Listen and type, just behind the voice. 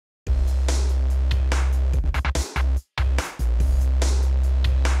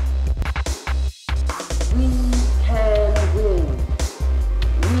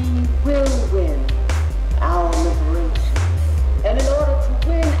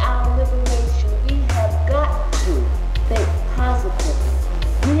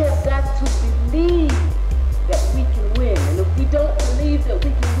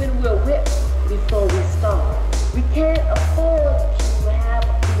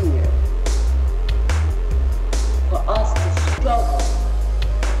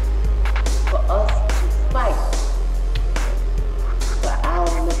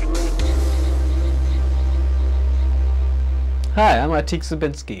Matik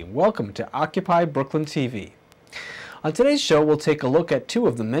Sabinski. Welcome to Occupy Brooklyn TV. On today's show, we'll take a look at two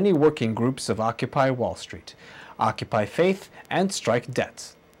of the many working groups of Occupy Wall Street, Occupy Faith and Strike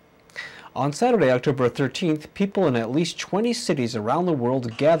Debt. On Saturday, October 13th, people in at least 20 cities around the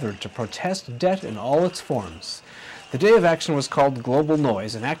world gathered to protest debt in all its forms. The day of action was called Global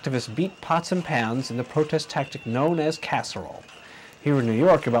Noise, and activists beat pots and pans in the protest tactic known as casserole. Here in New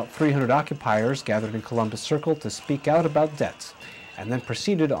York, about 300 occupiers gathered in Columbus Circle to speak out about debts, and then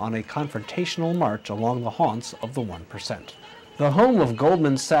proceeded on a confrontational march along the haunts of the 1%. The home of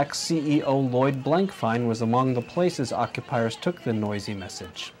Goldman Sachs CEO Lloyd Blankfein was among the places occupiers took the noisy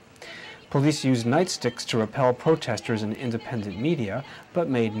message. Police used nightsticks to repel protesters and independent media, but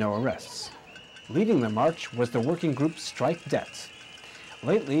made no arrests. Leading the march was the working group Strike Debt.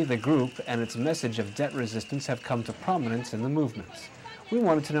 Lately, the group and its message of debt resistance have come to prominence in the movement. We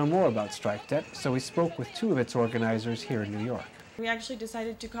wanted to know more about Strike Debt, so we spoke with two of its organizers here in New York. We actually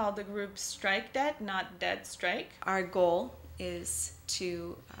decided to call the group Strike Debt, not Debt Strike. Our goal is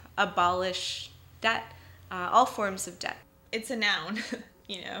to abolish debt, all forms of debt. It's a noun,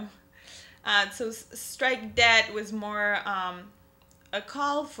 you know. So Strike Debt was more a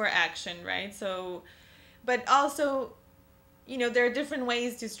call for action, right? So, but also, you know, there are different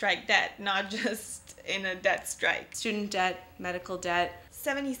ways to strike debt, not just in a debt strike. Student debt, medical debt.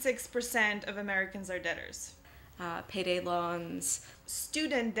 76% of Americans are debtors. Payday loans.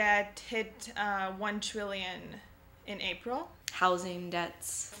 Student debt hit 1 trillion in April. Housing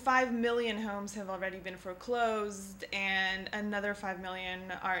debts. 5 million homes have already been foreclosed, and another 5 million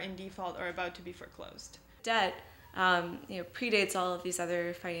are in default or about to be foreclosed. Debt predates all of these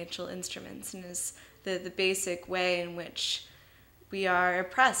other financial instruments and is the basic way in which we are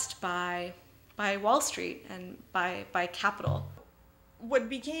oppressed by Wall Street and by capital. What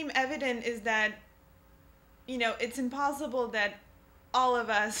became evident is that, you know, it's impossible that all of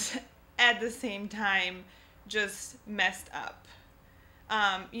us at the same time just messed up.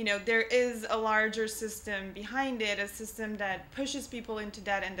 You know, there is a larger system behind it, a system that pushes people into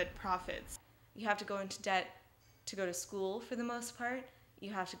debt and that profits. You have to go into debt to go to school for the most part.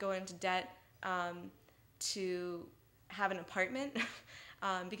 You have to go into debt to have an apartment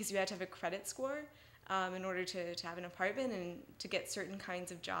because you have to have a credit score in order to have an apartment and to get certain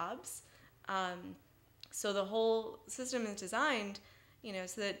kinds of jobs. So the whole system is designed, you know,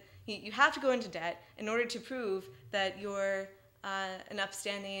 so that you have to go into debt in order to prove that you're an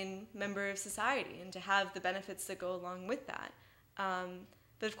upstanding member of society and to have the benefits that go along with that.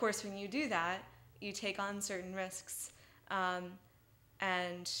 But of course, when you do that, you take on certain risks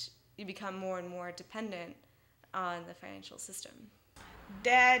and you become more and more dependent on the financial system.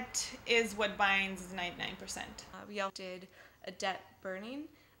 Debt is what binds 99%. We all did a debt burning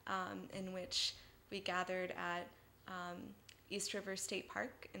in which we gathered at East River State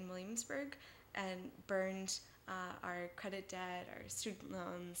Park in Williamsburg and burned our credit debt, our student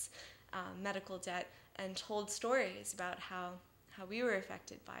loans, medical debt, and told stories about how we were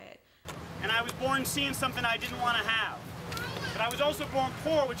affected by it. And I was born seeing something I didn't want to have. But I was also born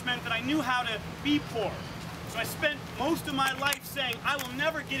poor, which meant that I knew how to be poor. So I spent most of my life saying, I will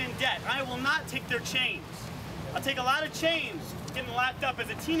never get in debt. I will not take their chains. I'll take a lot of chains. Getting locked up as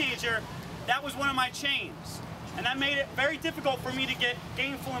a teenager, that was one of my chains. And that made it very difficult for me to get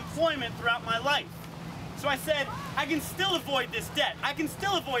gainful employment throughout my life. So I said, I can still avoid this debt. I can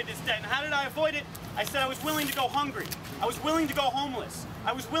still avoid this debt. And how did I avoid it? I said I was willing to go hungry. I was willing to go homeless.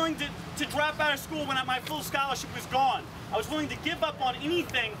 I was willing to drop out of school when my full scholarship was gone. I was willing to give up on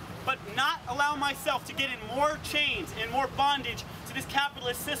anything but not allow myself to get in more chains and more bondage to this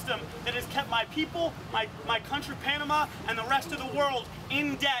capitalist system that has kept my people, my country, Panama, and the rest of the world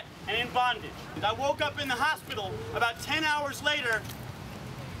in debt and in bondage. And I woke up in the hospital about 10 hours later,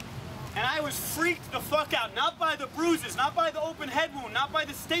 and I was freaked the fuck out, not by the bruises, not by the open head wound, not by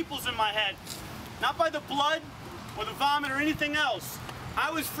the staples in my head, not by the blood or the vomit or anything else. I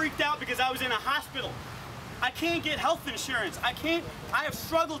was freaked out because I was in a hospital. I can't get health insurance. I have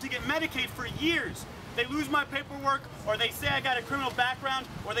struggled to get Medicaid for years. They lose my paperwork, or they say I got a criminal background,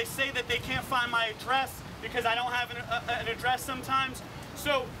 or they say that they can't find my address because I don't have an address sometimes.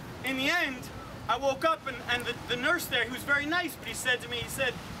 So in the end, I woke up and the nurse there, he was very nice, but he said to me, he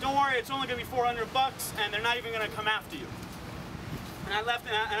said, don't worry, it's only gonna be $400 and they're not even gonna come after you. And I left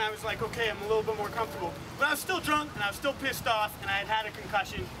and I was like, okay, I'm a little bit more comfortable. But I was still drunk and I was still pissed off and I had a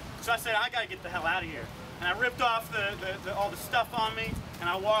concussion. So I said, I gotta get the hell out of here. And I ripped off all the stuff on me and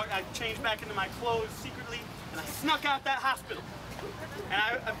I changed back into my clothes secretly and I snuck out that hospital. And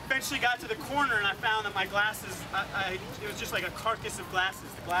I eventually got to the corner and I found that my glasses, it was just like a carcass of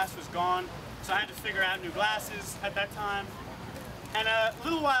glasses. The glass was gone, so I had to figure out new glasses at that time. And a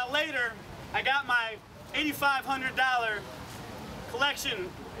little while later, I got my $8,500 collection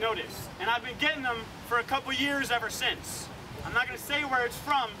notice, and I've been getting them for a couple years ever since. I'm not going to say where it's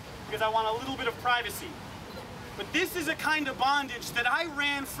from because I want a little bit of privacy. But this is a kind of bondage that I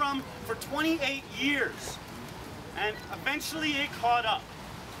ran from for 28 years. And eventually it caught up.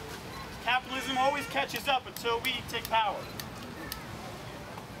 Capitalism always catches up until we take power.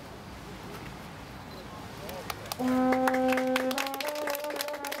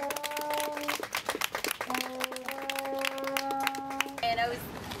 And I was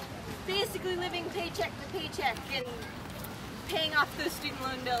basically living paycheck to paycheck and paying off those student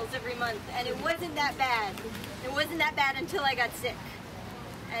loan bills every month, and it wasn't that bad. It wasn't that bad until I got sick.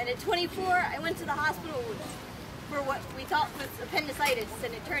 And at 24, I went to the hospital for what we thought was appendicitis,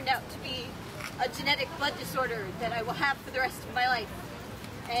 and it turned out to be a genetic blood disorder that I will have for the rest of my life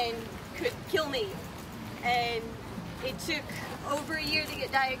and could kill me. And it took over a year to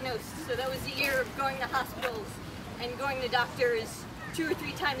get diagnosed, so that was a year of going to hospitals and going to doctors 2 or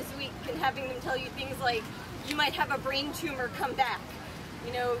 3 times a week and having them tell you things like, you might have a brain tumor, come back.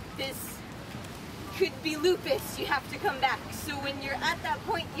 You know, this could be lupus, you have to come back. So when you're at that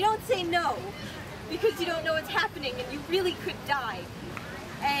point, you don't say no, because you don't know what's happening and you really could die.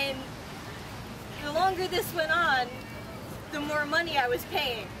 And the longer this went on, the more money I was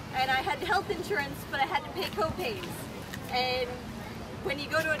paying. And I had health insurance, but I had to pay co-pays. And when you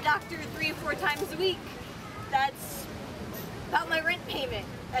go to a doctor 3 or 4 times a week, that's about my rent payment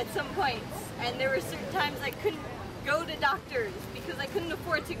at some points. And there were certain times I couldn't go to doctors because I couldn't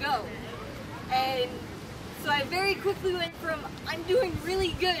afford to go. And so I very quickly went from I'm doing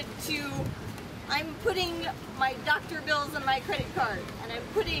really good to I'm putting my doctor bills on my credit card, and I'm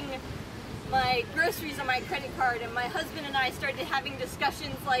putting my groceries on my credit card, and my husband and I started having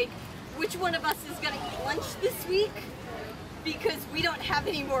discussions like, which one of us is going to eat lunch this week because we don't have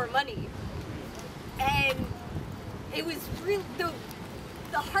any more money. And it was really,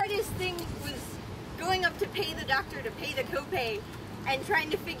 the hardest thing was going up to pay the doctor, to pay the copay, and trying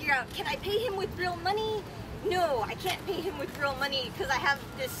to figure out, can I pay him with real money? No, I can't pay him with real money because I have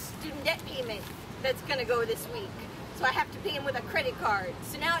this student debt payment that's going to go this week. So I have to pay him with a credit card.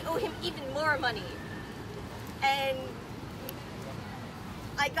 So now I owe him even more money. And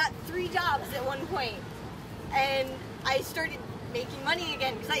I got 3 jobs at one point, and I started making money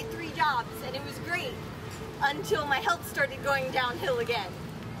again because I had 3 jobs, and it was great until my health started going downhill again.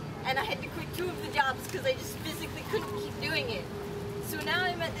 And I had to quit 2 of the jobs because I just physically couldn't keep doing it. So now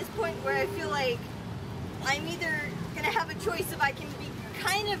I'm at this point where I feel like I'm either going to have a choice if I can be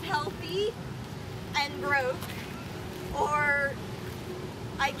kind of healthy and broke, or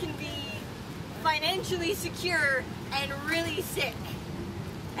I can be financially secure and really sick.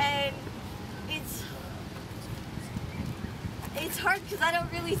 And it's hard because I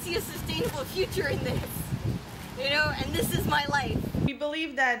don't really see a sustainable future in this, you know, and this is my life. We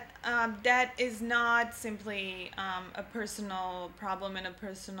believe that debt is not simply a personal problem and a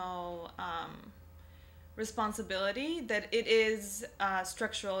personal responsibility, that it is a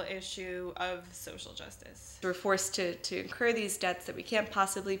structural issue of social justice. We're forced to incur these debts that we can't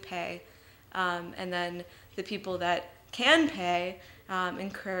possibly pay, and then the people that can pay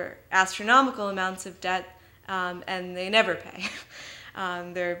incur astronomical amounts of debt, and they never pay.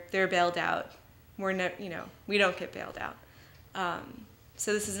 They're bailed out. We don't get bailed out.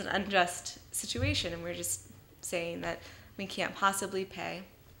 So this is an unjust situation, and we're just saying that we can't possibly pay,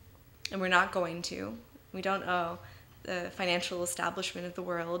 and we're not going to. We don't owe the financial establishment of the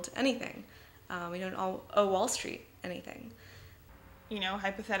world anything. We don't owe Wall Street anything. You know,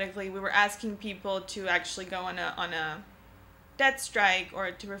 hypothetically, we were asking people to actually go on a debt strike or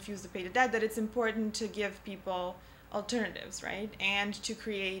to refuse to pay the debt, that it's important to give people alternatives, right? And to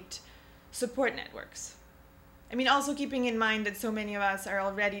create support networks. I mean, also keeping in mind that so many of us are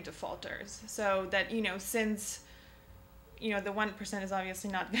already defaulters. So that, you know, since, you know, the 1% is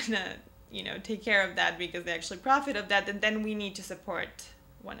obviously not gonna, you know, take care of that because they actually profit of that, and then we need to support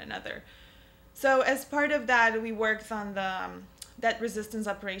one another. So as part of that, we worked on the Debt Resistance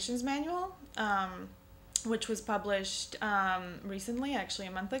Operations Manual, which was published recently, actually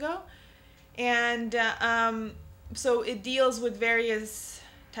a month ago. And so it deals with various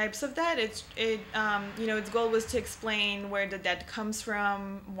types of debt. You know, its goal was to explain where the debt comes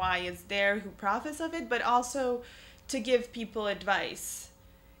from, why it's there, who profits of it, but also to give people advice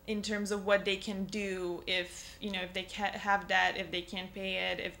in terms of what they can do if, you know, if they have debt, if they can't pay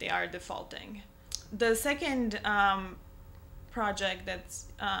it, if they are defaulting. The second project that's,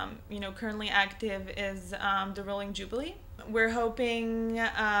 you know, currently active is the Rolling Jubilee. We're hoping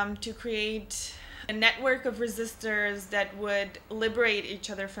to create a network of resistors that would liberate each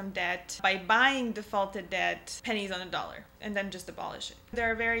other from debt by buying defaulted debt pennies on a dollar and then just abolish it.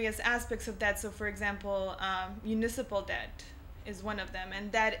 There are various aspects of that. So for example, municipal debt is one of them,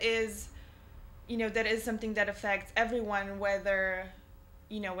 and that is something that affects everyone, whether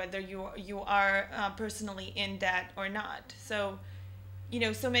you are personally in debt or not. So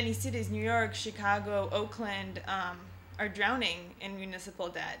so many cities, New York, Chicago, Oakland, are drowning in municipal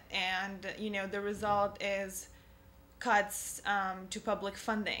debt, and the result is cuts to public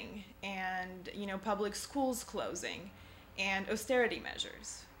funding, and public schools closing, and austerity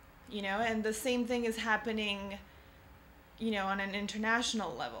measures, and the same thing is happening on an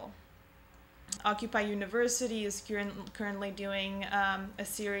international level. Occupy University is currently doing a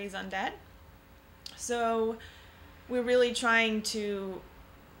series on debt, so we're really trying to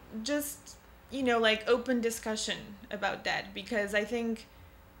just open discussion about that, because I think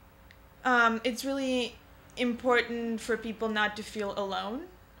it's really important for people not to feel alone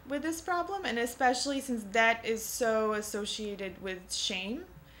with this problem, and especially since debt is so associated with shame,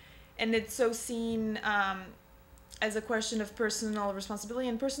 and it's so seen as a question of personal responsibility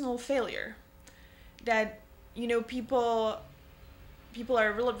and personal failure, that people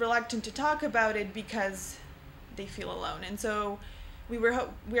are reluctant to talk about it because they feel alone. And so we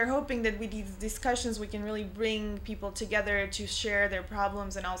are hoping that with these discussions we can really bring people together to share their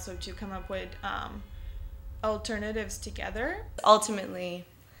problems and also to come up with alternatives together. Ultimately,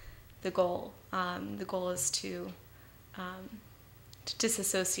 the goal is to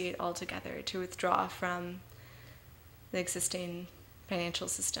disassociate altogether, to withdraw from the existing financial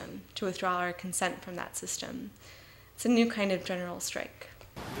system, to withdraw our consent from that system. It's a new kind of general strike.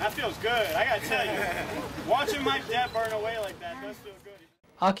 That feels good, I gotta tell you. Watching my debt burn away like that does feel good.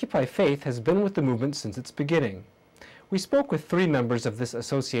 Occupy Faith has been with the movement since its beginning. We spoke with 3 members of this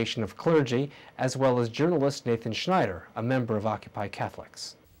association of clergy, as well as journalist Nathan Schneider, a member of Occupy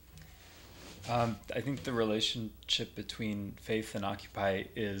Catholics. I think the relationship between Faith and Occupy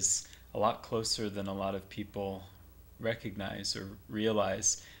is a lot closer than a lot of people recognize or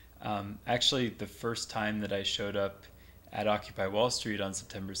realize. Actually, the first time that I showed up at Occupy Wall Street on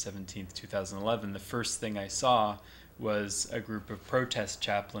September 17th, 2011, the first thing I saw was a group of protest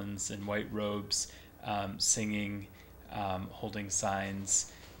chaplains in white robes singing, holding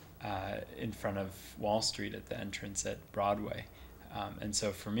signs in front of Wall Street at the entrance at Broadway. And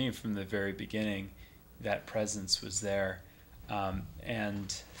so for me, from the very beginning, that presence was there.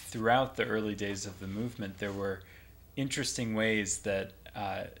 And throughout the early days of the movement, there were interesting ways that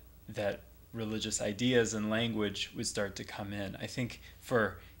that religious ideas and language would start to come in. I think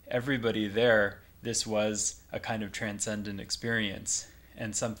for everybody there, this was a kind of transcendent experience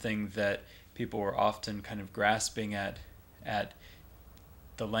and something that people were often kind of grasping at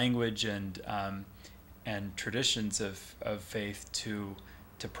the language and traditions of faith to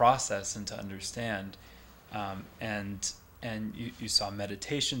process and to understand. And you saw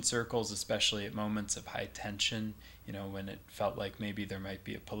meditation circles, especially at moments of high tension, when it felt like maybe there might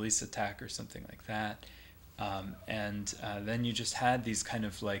be a police attack or something like that. And then you just had these kind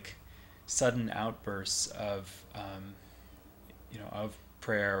of like sudden outbursts of, of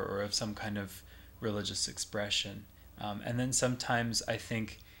prayer or of some kind of religious expression. And then sometimes I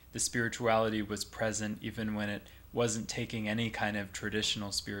think the spirituality was present even when it wasn't taking any kind of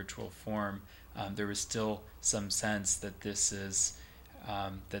traditional spiritual form. There was still some sense that this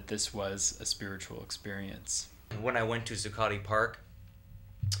was a spiritual experience. When I went to Zuccotti Park,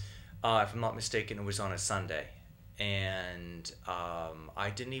 if I'm not mistaken, it was on a Sunday, and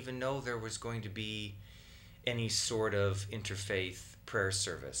I didn't even know there was going to be any sort of interfaith prayer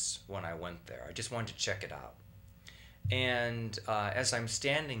service when I went there. I just wanted to check it out. And as I'm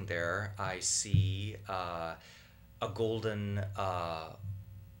standing there, I see a golden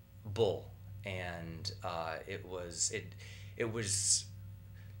bull, and it was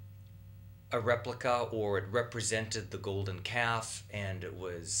a replica, or it represented the golden calf, and it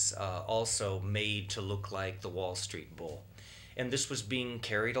was also made to look like the Wall Street bull. And this was being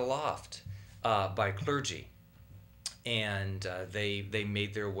carried aloft by clergy, and they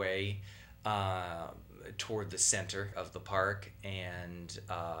made their way toward the center of the park, and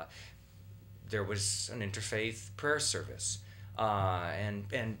there was an interfaith prayer service,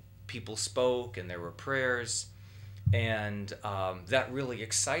 and people spoke, and there were prayers. And that really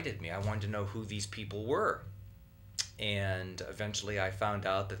excited me. I wanted to know who these people were. And eventually I found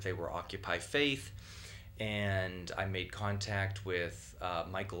out that they were Occupy Faith. And I made contact with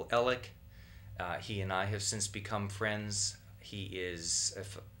Michael Ellick. He and I have since become friends. He is,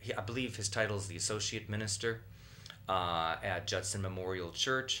 I believe his title is the Associate Minister at Judson Memorial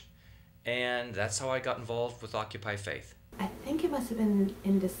Church. and that's how I got involved with Occupy Faith. I think it must have been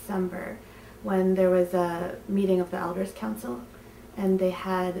in December when there was a meeting of the Elders Council, and they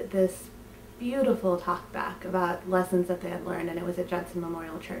had this beautiful talk back about lessons that they had learned, and it was at Judson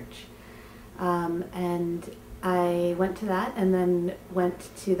Memorial Church. And I went to that and then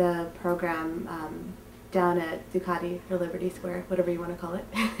went to the program down at Ducati or Liberty Square, whatever you want to call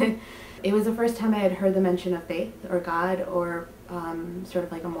it. It was the first time I had heard the mention of faith or God or sort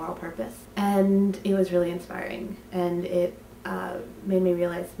of like a moral purpose. And it was really inspiring, and it made me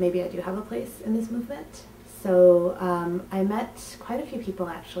realize maybe I do have a place in this movement. So I met quite a few people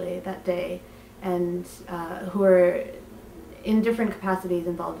actually that day, and who were in different capacities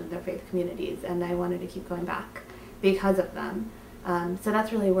involved in their faith communities, and I wanted to keep going back because of them. So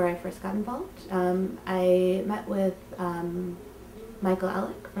that's really where I first got involved. I met with Michael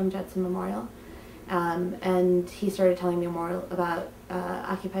Alec from Judson Memorial, and he started telling me more about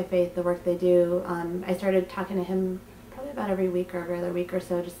Occupy Faith, the work they do. I started talking to him probably about every week or every other week or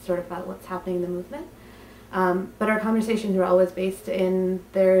so, just sort of about what's happening in the movement. But our conversations were always based in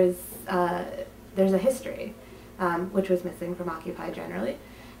there's a history, which was missing from Occupy generally,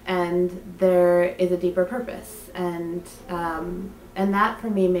 and there is a deeper purpose, and that for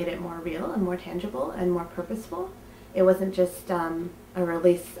me made it more real and more tangible and more purposeful. It wasn't just a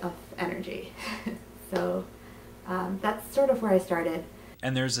release of energy. So that's sort of where I started.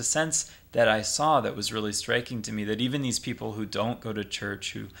 And there's a sense that I saw that was really striking to me, that even these people who don't go to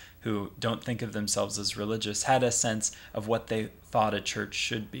church, who don't think of themselves as religious, had a sense of what they thought a church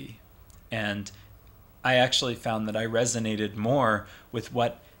should be. And I actually found that I resonated more with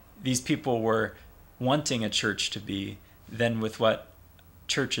what these people were wanting a church to be than with what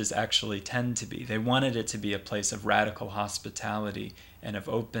churches actually tend to be. They wanted it to be a place of radical hospitality and of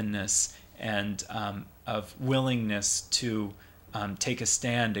openness and of willingness to take a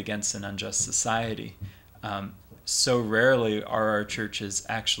stand against an unjust society. So rarely are our churches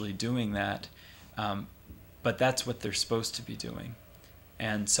actually doing that, but that's what they're supposed to be doing.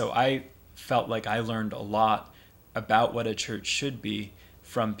 And so I felt like I learned a lot about what a church should be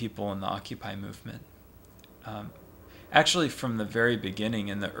from people in the Occupy movement. Actually, from the very beginning,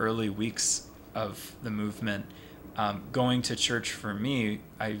 in the early weeks of the movement, going to church for me,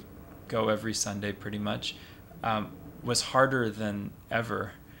 I go every Sunday pretty much, was harder than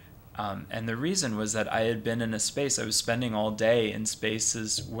ever. And the reason was that I had been in a space, I was spending all day in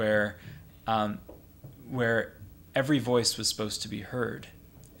spaces where every voice was supposed to be heard,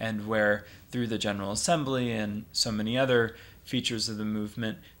 and where through the General Assembly and so many other features of the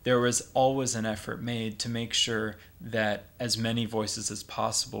movement, there was always an effort made to make sure that as many voices as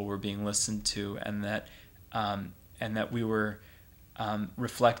possible were being listened to, and that we were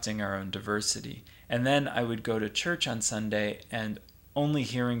reflecting our own diversity. And then I would go to church on Sunday, and only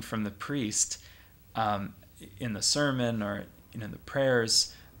hearing from the priest in the sermon or in the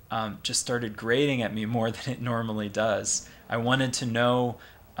prayers just started grating at me more than it normally does. I wanted to know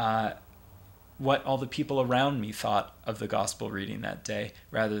what all the people around me thought of the gospel reading that day,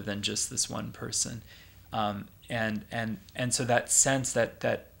 rather than just this one person. And so that sense,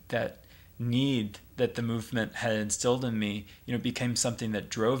 that need that the movement had instilled in me, became something that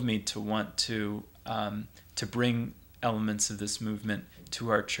drove me to want to bring elements of this movement to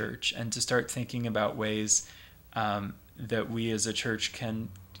our church, and to start thinking about ways that we as a church can,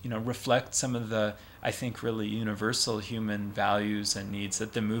 reflect some of the, I think, really universal human values and needs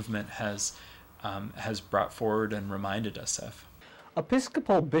that the movement has brought forward and reminded us of.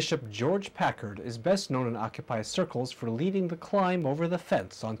 Episcopal Bishop George Packard is best known in Occupy circles for leading the climb over the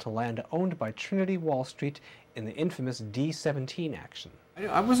fence onto land owned by Trinity Wall Street in the infamous D-17 action.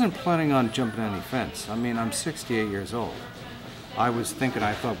 I wasn't planning on jumping any fence. I mean, I'm 68 years old. I was thinking,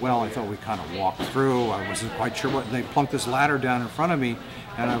 I thought we kind of walked through. I wasn't quite sure what. They plunked this ladder down in front of me,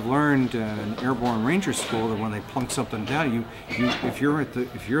 and I've learned in Airborne Ranger School that when they plunk something down, if you're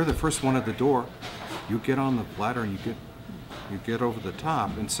the first one at the door, you get on the ladder and you get over the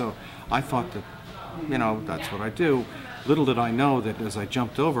top. And so I thought that, that's what I do. Little did I know that as I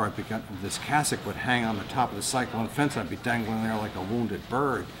jumped over, this cassock would hang on the top of the cyclone fence. I'd be dangling there like a wounded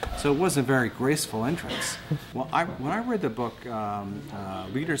bird. So it wasn't a very graceful entrance. Well, when I read the book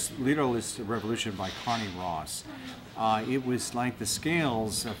Leaderless Revolution by Connie Ross, it was like the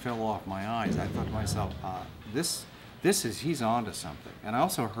scales fell off my eyes. I thought to myself, he's on to something. And I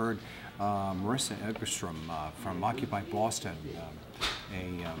also heard Marisa Holmes from Occupy Boston,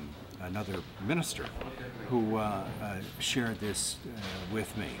 another minister who shared this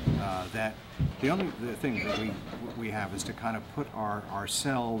with me, that the thing that we have is to kind of put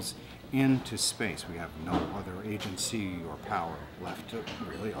ourselves into space. We have no other agency or power left to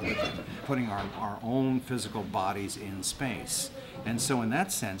really, other than putting our own physical bodies in space. And so in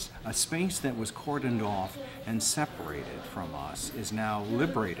that sense, a space that was cordoned off and separated from us is now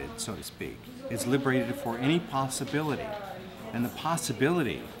liberated, so to speak. It's liberated for any possibility. And the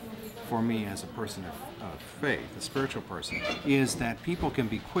possibility for me as a person of faith, a spiritual person, is that people can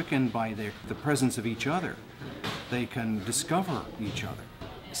be quickened by the presence of each other. They can discover each other.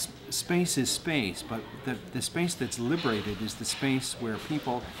 Space is space, but the space that's liberated is the space where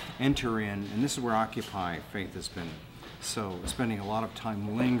people enter in, and this is where Occupy Faith has been spending a lot of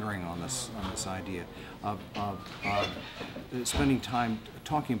time lingering on this idea of spending time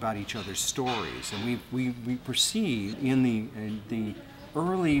talking about each other's stories. And we perceive in the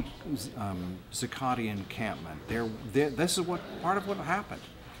early Zuccotti encampment, this is part of what happened.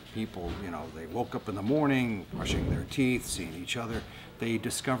 People, they woke up in the morning, brushing their teeth, seeing each other. They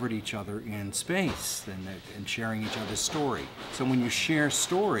discovered each other in space and sharing each other's story. So when you share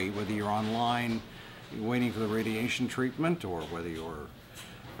story, whether you're online waiting for the radiation treatment, or whether you're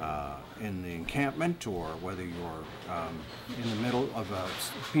in the encampment, or whether you're in the middle of a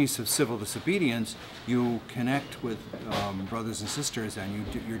piece of civil disobedience, you connect with brothers and sisters, and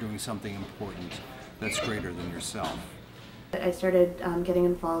you're doing something important that's greater than yourself. I started getting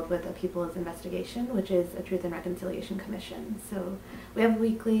involved with a People's Investigation, which is a Truth and Reconciliation Commission. So we have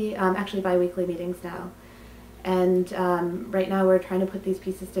weekly, actually bi-weekly meetings now. And right now we're trying to put these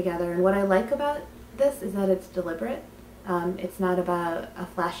pieces together. And what I like about this is that it's deliberate. It's not about a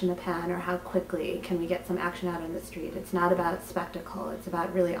flash in the pan or how quickly can we get some action out on the street. It's not about spectacle. It's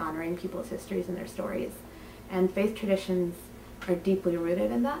about really honoring people's histories and their stories. And faith traditions are deeply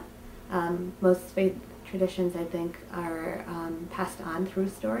rooted in that. Most faith traditions, I think, are passed on through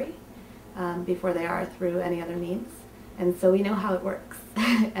story before they are through any other means. And so we know how it works,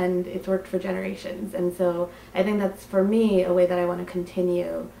 and it's worked for generations. And so I think that's, for me, a way that I want to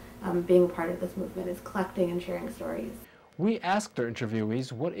continue being a part of this movement, is collecting and sharing stories. We asked our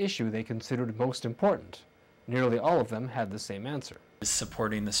interviewees what issue they considered most important. Nearly all of them had the same answer.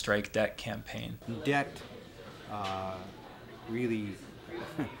 Supporting the Strike Debt campaign. Debt really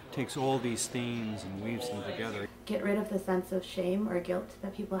takes all these themes and weaves them together. Get rid of the sense of shame or guilt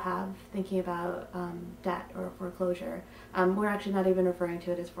that people have thinking about debt or foreclosure. We're actually not even referring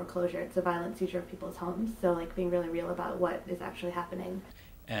to it as foreclosure. It's a violent seizure of people's homes. So like being really real about what is actually happening.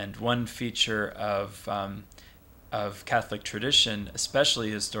 And one feature of Catholic tradition, especially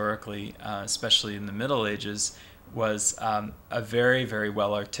historically, especially in the Middle Ages, was a very, very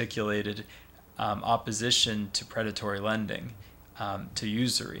well articulated opposition to predatory lending, to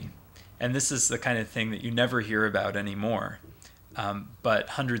usury. And this is the kind of thing that you never hear about anymore. But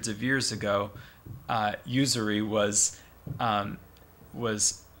hundreds of years ago, usury was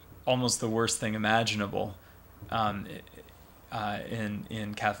almost the worst thing imaginable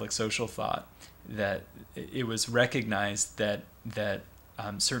in Catholic social thought. That it was recognized that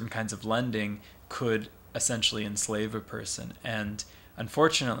certain kinds of lending could essentially enslave a person. And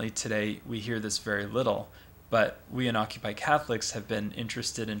unfortunately today we hear this very little. But we in Occupy Catholics have been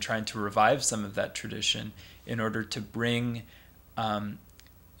interested in trying to revive some of that tradition in order to bring,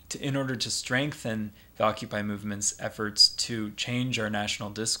 in order to strengthen the Occupy movement's efforts to change our national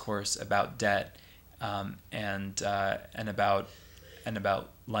discourse about debt and about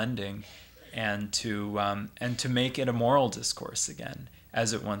lending, and to make it a moral discourse again,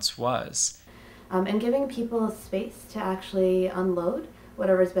 as it once was. And giving people space to actually unload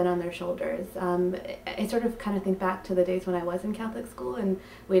whatever's been on their shoulders. I sort of kind of think back to the days when I was in Catholic school, and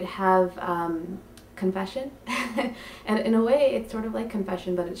we'd have confession. And in a way, it's sort of like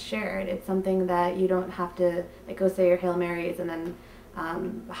confession, but it's shared. It's something that you don't have to like go say your Hail Marys and then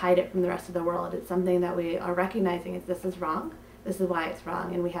hide it from the rest of the world. It's something that we are recognizing is this is wrong, this is why it's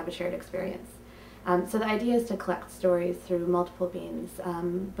wrong, and we have a shared experience. So the idea is to collect stories through multiple means,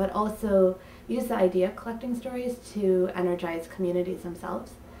 but also use the idea of collecting stories to energize communities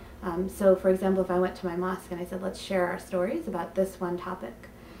themselves. So for example, if I went to my mosque and I said, let's share our stories about this one topic,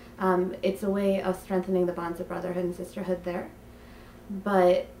 it's a way of strengthening the bonds of brotherhood and sisterhood there.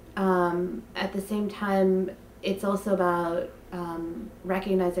 But at the same time, it's also about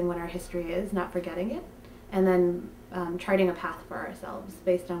recognizing what our history is, not forgetting it, and then charting a path for ourselves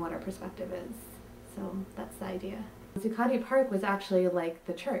based on what our perspective is. So that's the idea. Zuccotti Park was actually like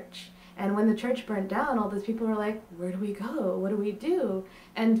the church, And when the church burnt down, all those people were like, where do we go? What do we do?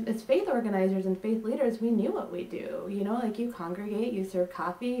 And as faith organizers and faith leaders, we knew what we do. You know, like you congregate, you serve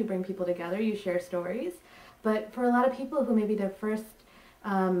coffee, you bring people together, you share stories. But for a lot of people who maybe their first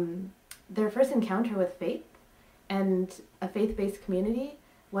encounter with faith and a faith-based community,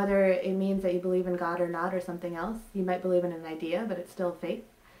 whether it means that you believe in God or not or something else, you might believe in an idea, but it's still faith,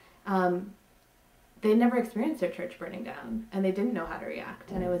 they never experienced their church burning down, and they didn't know how to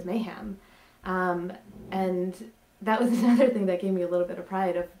react, and it was mayhem. And that was another thing that gave me a little bit of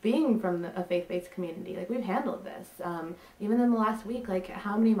pride of being from a faith-based community. Like, we've handled this. Even in the last week, like,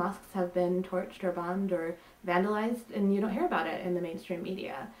 how many mosques have been torched or bombed or vandalized, and you don't hear about it in the mainstream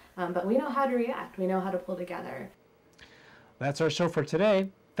media. But we know how to react. We know how to pull together. That's our show for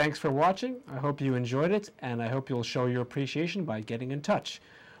today. Thanks for watching. I hope you enjoyed it, and I hope you'll show your appreciation by getting in touch.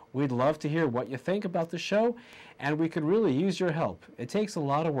 We'd love to hear what you think about the show, and we could really use your help. It takes a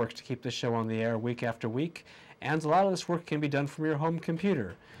lot of work to keep the show on the air week after week, and a lot of this work can be done from your home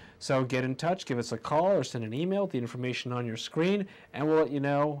computer. So get in touch, give us a call, or send an email with the information on your screen, and we'll let you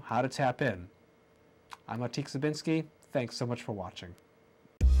know how to tap in. I'm Atik Zabinski. Thanks so much for watching.